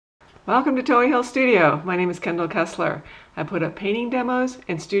Welcome to Towie Hill Studio. My name is Kendall Kessler. I put up painting demos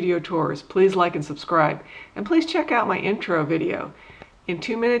and studio tours. Please like and subscribe. And please check out my intro video. In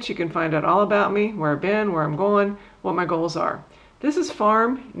 2 minutes you can find out all about me, where I've been, where I'm going, what my goals are. This is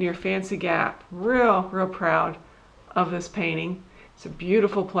Farm near Fancy Gap. Real proud of this painting. It's a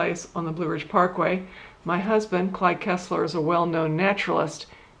beautiful place on the Blue Ridge Parkway. My husband, Clyde Kessler, is a well-known naturalist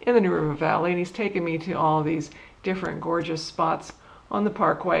in the New River Valley, and he's taken me to all these different gorgeous spots on the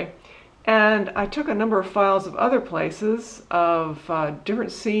parkway. And I took a number of files of other places, of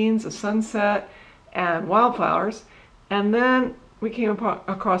different scenes of sunset and wildflowers, and then we came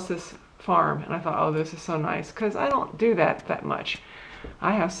across this farm, and I thought, oh, this is so nice, because I don't do that much.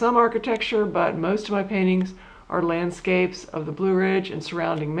 I have some architecture, but most of my paintings are landscapes of the Blue Ridge and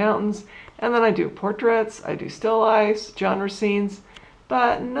surrounding mountains, and then I do portraits, I do still lifes, genre scenes,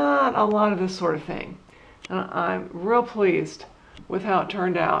 but not a lot of this sort of thing. And I'm real pleased with how it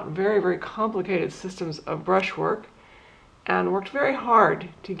turned out. Very complicated systems of brushwork, and worked very hard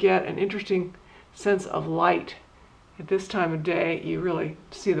to get an interesting sense of light. At this time of day, you really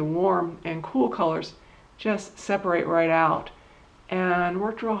see the warm and cool colors just separate right out, and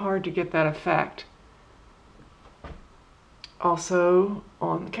worked real hard to get that effect. Also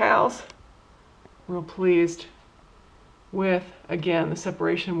on the cows, real pleased with, again, the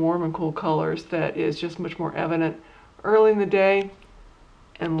separation, warm and cool colors that is just much more evident early in the day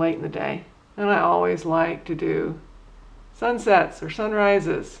and late in the day. And I always like to do sunsets or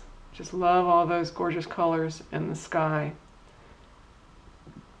sunrises. Just love all those gorgeous colors in the sky.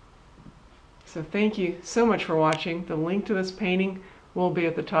 So thank you so much for watching. The link to this painting will be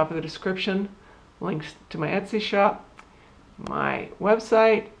at the top of the description. Links to my Etsy shop, my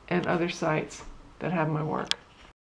website, and other sites that have my work.